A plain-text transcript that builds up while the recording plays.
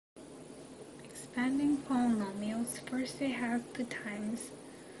expanding polynomials, first they have to times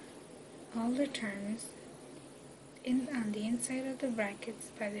all the terms on the inside of the brackets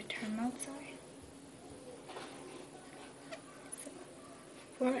by the term outside.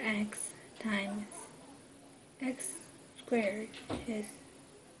 So 4x times x squared is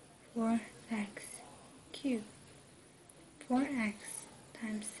 4x cubed. 4x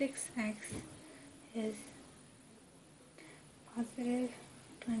times 6x is positive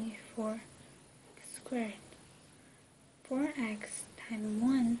 24x squared. 4x times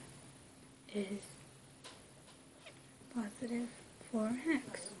 1 is positive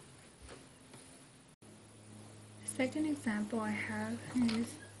 4x. The second example I have is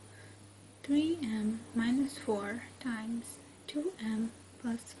 3m minus 4 times 2m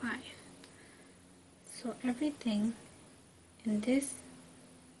plus 5. So everything in this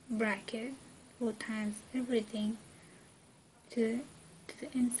bracket will times everything to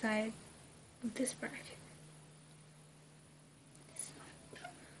the inside of this bracket.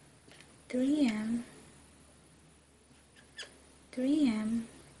 So 3m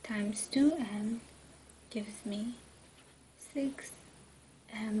times 2m gives me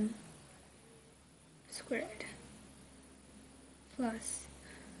 6m squared plus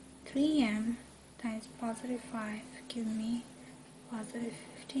 3m times positive 5 gives me positive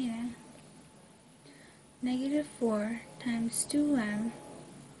 15m. Negative 4 times 2m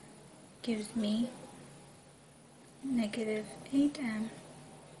gives me negative 8m.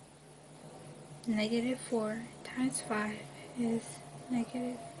 Negative 4 times 5 is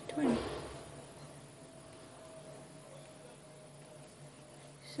negative 20.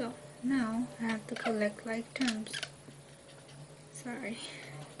 So now I have to collect like terms. Sorry.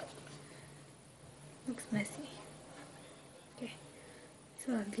 Looks messy. Okay.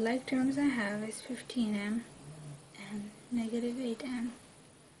 So the like terms I have is 15m and negative 8m.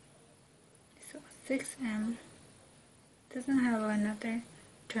 So 6m doesn't have another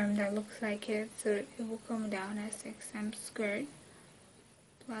term that looks like it, so it will come down as 6m squared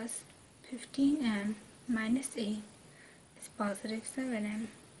plus 15m minus 8 is positive 7m,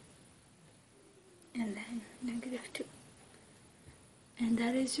 and then negative 2. And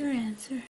that is your answer.